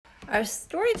Our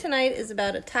story tonight is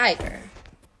about a tiger.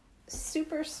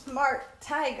 Super smart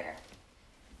tiger.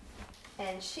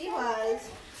 And she was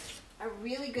a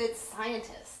really good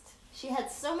scientist. She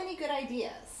had so many good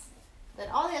ideas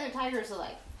that all the other tigers were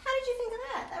like, how did you think of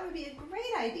that? That would be a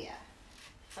great idea.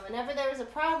 And whenever there was a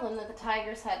problem that the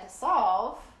tigers had to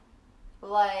solve,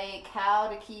 like how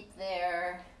to keep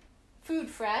their food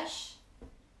fresh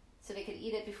so they could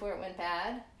eat it before it went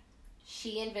bad,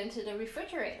 she invented a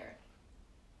refrigerator.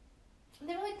 And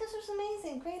they were like, this was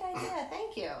amazing, great idea,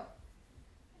 thank you.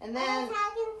 And then...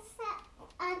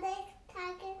 Are they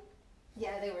talking?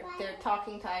 Yeah, they're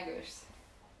talking tigers.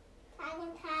 Talking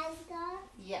tiger?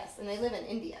 Yes, and they live in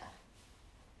India,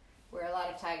 where a lot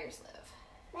of tigers live.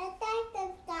 My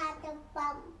tiger got a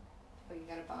bump. Oh, you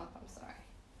got a bump? I'm sorry.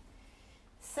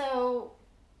 So,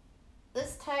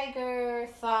 this tiger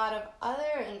thought of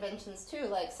other inventions too.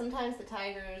 Like, sometimes the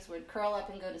tigers would curl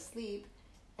up and go to sleep,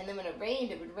 and then when it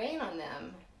rained, it would rain on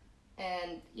them.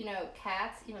 And, you know,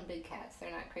 cats, even big cats,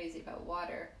 they're not crazy about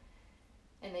water.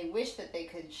 And they wish that they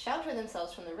could shelter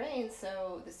themselves from the rain,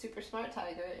 so the super smart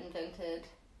tiger invented...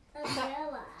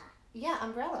 Umbrella. Yeah,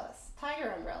 umbrellas.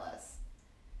 Tiger umbrellas.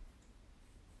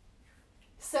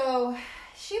 So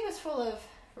she was full of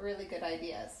really good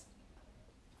ideas.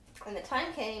 And the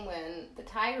time came when the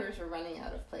tigers were running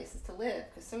out of places to live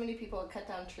because so many people had cut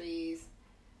down trees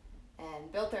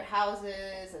and built their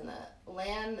houses, and the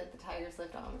land that the tigers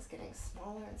lived on was getting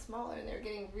smaller and smaller, and they were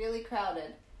getting really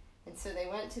crowded. And so they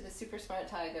went to the super smart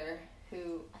tiger,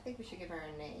 who, I think we should give her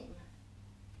a name.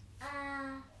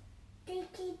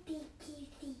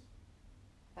 Tiki.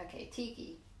 Okay,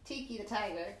 Tiki. Tiki the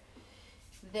tiger.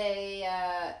 They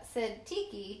said,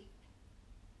 Tiki,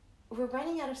 we're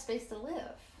running out of space to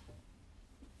live.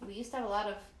 We used to have a lot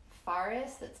of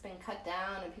forest that's been cut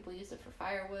down and people used it for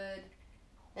firewood.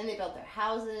 Then they built their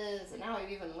houses, and now we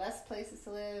have even less places to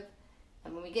live.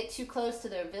 And when we get too close to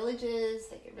their villages,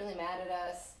 they get really mad at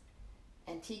us.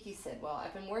 And Tiki said, well,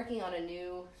 I've been working on a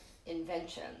new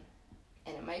invention,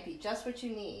 and it might be just what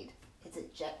you need. It's a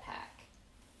jetpack.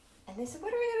 And they said,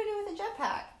 what are we going to do with a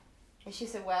jetpack? And she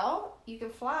said, well, you can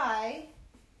fly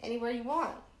anywhere you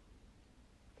want.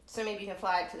 So maybe you can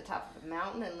fly up to the top of a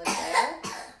mountain and live there.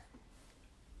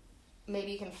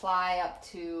 Maybe you can fly up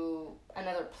to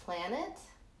another planet,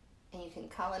 and you can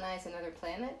colonize another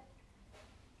planet.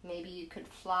 Maybe you could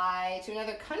fly to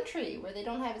another country where they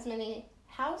don't have as many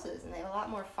houses and they have a lot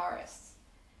more forests.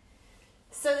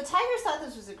 So the tigers thought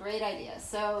this was a great idea.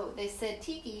 So they said,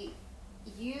 Tiki,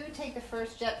 you take the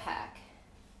first jetpack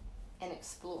and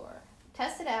explore.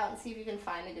 Test it out and see if you can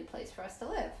find a good place for us to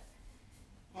live.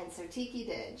 And so Tiki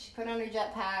did. She put on her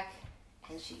jetpack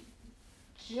and she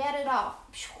jetted off.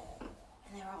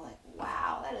 And they were all like,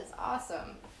 wow, that is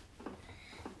awesome.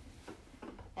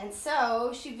 And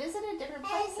so she visited different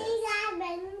places.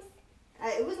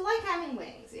 It was like having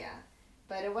wings, yeah.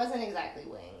 But it wasn't exactly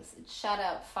wings. It shot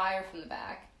out fire from the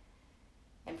back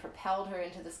and propelled her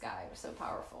into the sky. It was so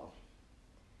powerful.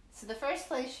 So the first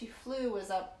place she flew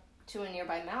was up to a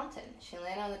nearby mountain. She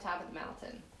landed on the top of the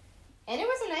mountain. And it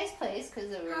was a nice place because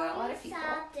there were not a lot of people.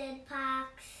 How do you stop the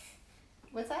jetpacks?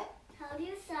 What's that? How do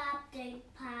you stop the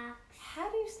jetpacks? How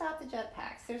do you stop the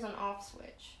jetpacks? There's an off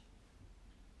switch.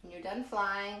 When you're done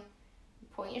flying, you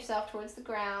point yourself towards the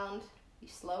ground, you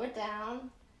slow it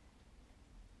down,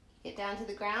 you get down to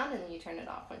the ground, and then you turn it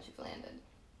off once you've landed.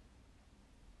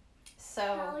 So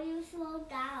How do you slow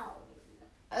down?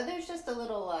 There's just a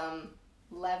little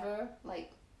lever, like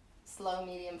slow,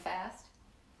 medium, fast.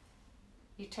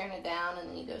 You turn it down and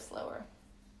then you go slower.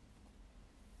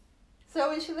 So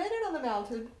when she landed on the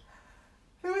mountain,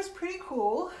 it was pretty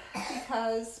cool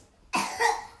because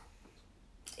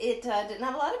it didn't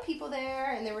have a lot of people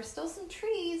there, and there were still some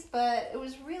trees, but it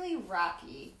was really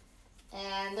rocky.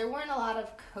 And there weren't a lot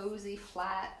of cozy,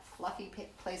 flat, fluffy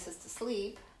places to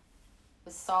sleep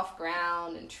with soft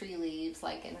ground and tree leaves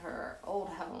like in her old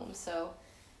home. So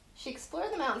she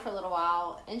explored the mountain for a little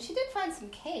while, and she did find some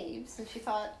caves, and she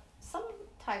thought some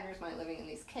tigers might be living in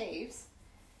these caves.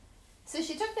 So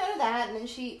she took note of that, and then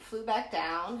she flew back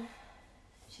down.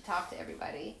 She talked to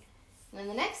everybody. And then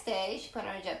the next day, she put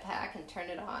on a jetpack and turned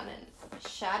it on and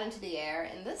shot into the air.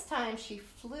 And this time, she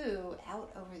flew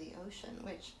out over the ocean,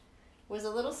 which was a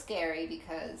little scary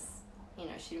because, you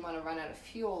know, she didn't want to run out of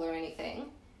fuel or anything.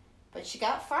 But she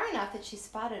got far enough that she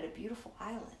spotted a beautiful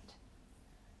island.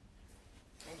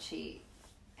 And she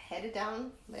headed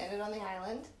down, landed on the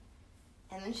island,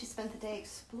 and then she spent the day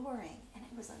exploring. And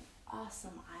it was an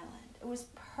awesome island. It was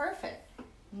perfect.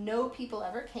 No people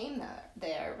ever came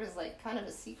there. It was like kind of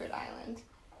a secret island.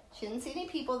 She didn't see any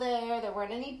people there. There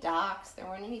weren't any docks. There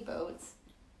weren't any boats.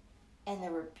 And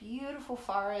there were beautiful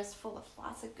forests full of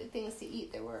lots of good things to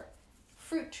eat. There were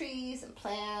fruit trees and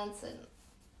plants and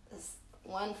this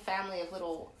one family of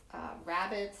little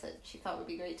rabbits that she thought would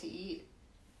be great to eat.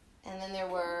 And then there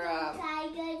were...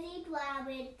 tigers eat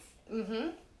rabbits. Mm-hmm.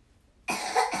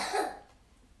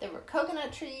 There were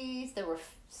coconut trees. There were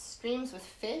streams with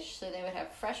fish, so they would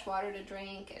have fresh water to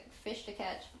drink and fish to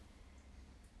catch.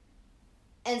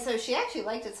 And so she actually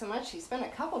liked it so much, she spent a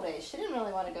couple days. She didn't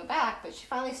really want to go back, but she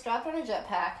finally strapped on a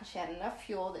jetpack, and she had enough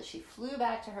fuel that she flew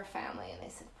back to her family. And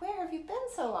they said, "Where have you been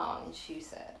so long?" And she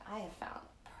said, "I have found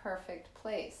the perfect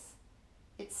place.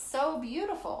 It's so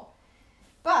beautiful.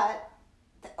 But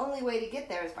the only way to get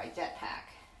there is by jetpack."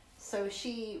 So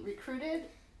she recruited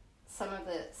some of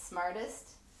the smartest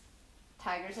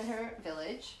tigers in her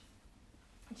village,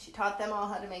 and she taught them all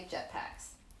how to make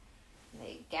jetpacks.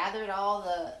 They gathered all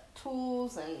the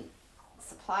tools and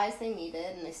supplies they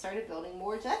needed, and they started building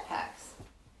more jetpacks.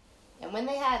 And when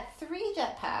they had 3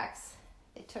 jetpacks,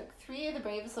 they took 3 of the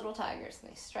bravest little tigers,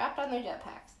 and they strapped on their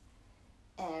jetpacks.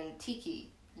 And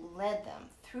Tiki led them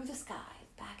through the sky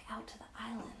back out to the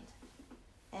island.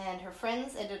 And her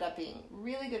friends ended up being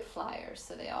really good flyers,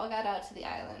 so they all got out to the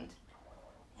island.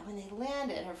 And when they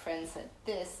landed, her friends said,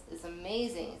 "This is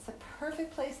amazing. It's the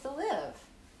perfect place to live."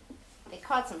 They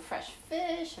caught some fresh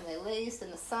fish, and they lazed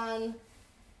in the sun.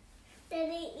 Did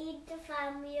they eat the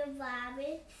family of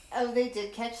rabbits? Oh, they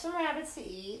did catch some rabbits to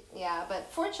eat, yeah.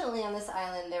 But fortunately on this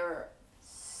island, there were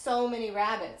so many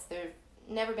rabbits. There had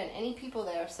never been any people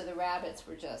there, so the rabbits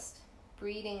were just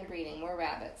breeding and breeding, more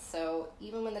rabbits. So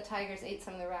even when the tigers ate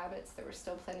some of the rabbits, there were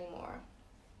still plenty more.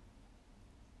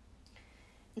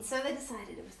 And so they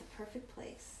decided it was the perfect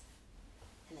place.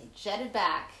 And they jetted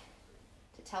back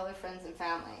to tell their friends and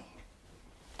family.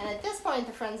 And at this point,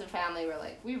 the friends and family were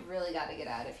like, "We've really got to get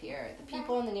out of here." The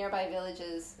people in the nearby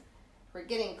villages were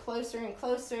getting closer and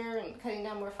closer and cutting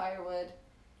down more firewood.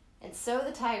 And so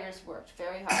the tigers worked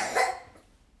very hard.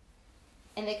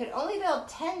 And they could only build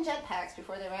 10 jetpacks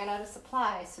before they ran out of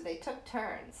supplies, so they took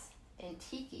turns. And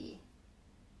Tiki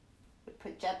would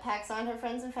put jetpacks on her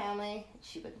friends and family, and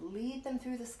she would lead them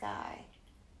through the sky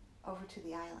over to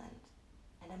the island.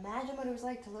 And imagine what it was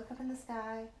like to look up in the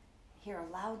sky, hear a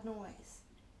loud noise,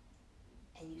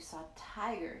 and you saw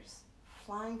tigers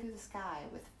flying through the sky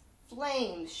with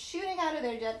flames shooting out of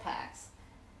their jetpacks.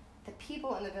 The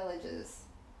people in the villages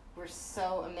were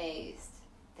so amazed.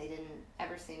 They didn't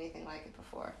ever see anything like it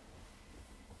before.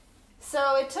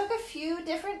 So it took a few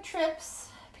different trips,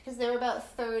 because there were about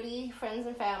 30 friends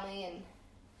and family in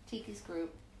Tiki's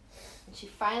group. And she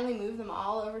finally moved them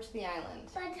all over to the island.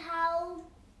 But how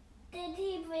did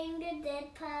he bring the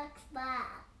jetpacks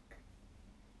back?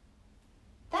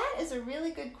 That is a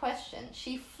really good question.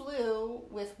 She flew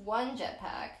with one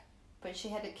jetpack, but she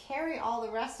had to carry all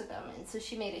the rest of them. And so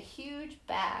she made a huge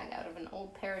bag out of an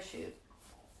old parachute.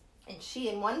 And she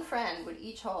and one friend would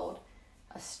each hold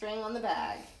a string on the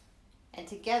bag. And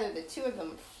together, the 2 of them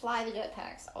would fly the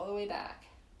jetpacks all the way back.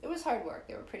 It was hard work.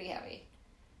 They were pretty heavy.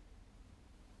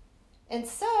 And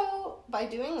so, by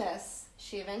doing this,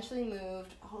 she eventually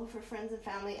moved all of her friends and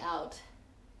family out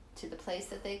to the place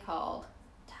that they called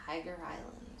Tiger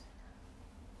Island.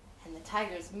 And the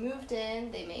tigers moved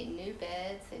in. They made new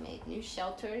beds. They made new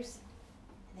shelters.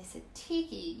 And they said,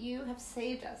 "Tiki, you have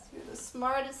saved us. You're the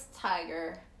smartest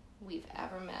tiger we've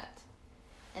ever met."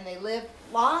 And they lived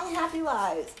long, happy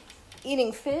lives,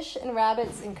 eating fish and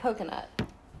rabbits and coconut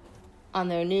on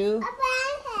their new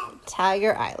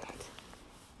Tiger Island.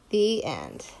 The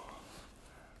end.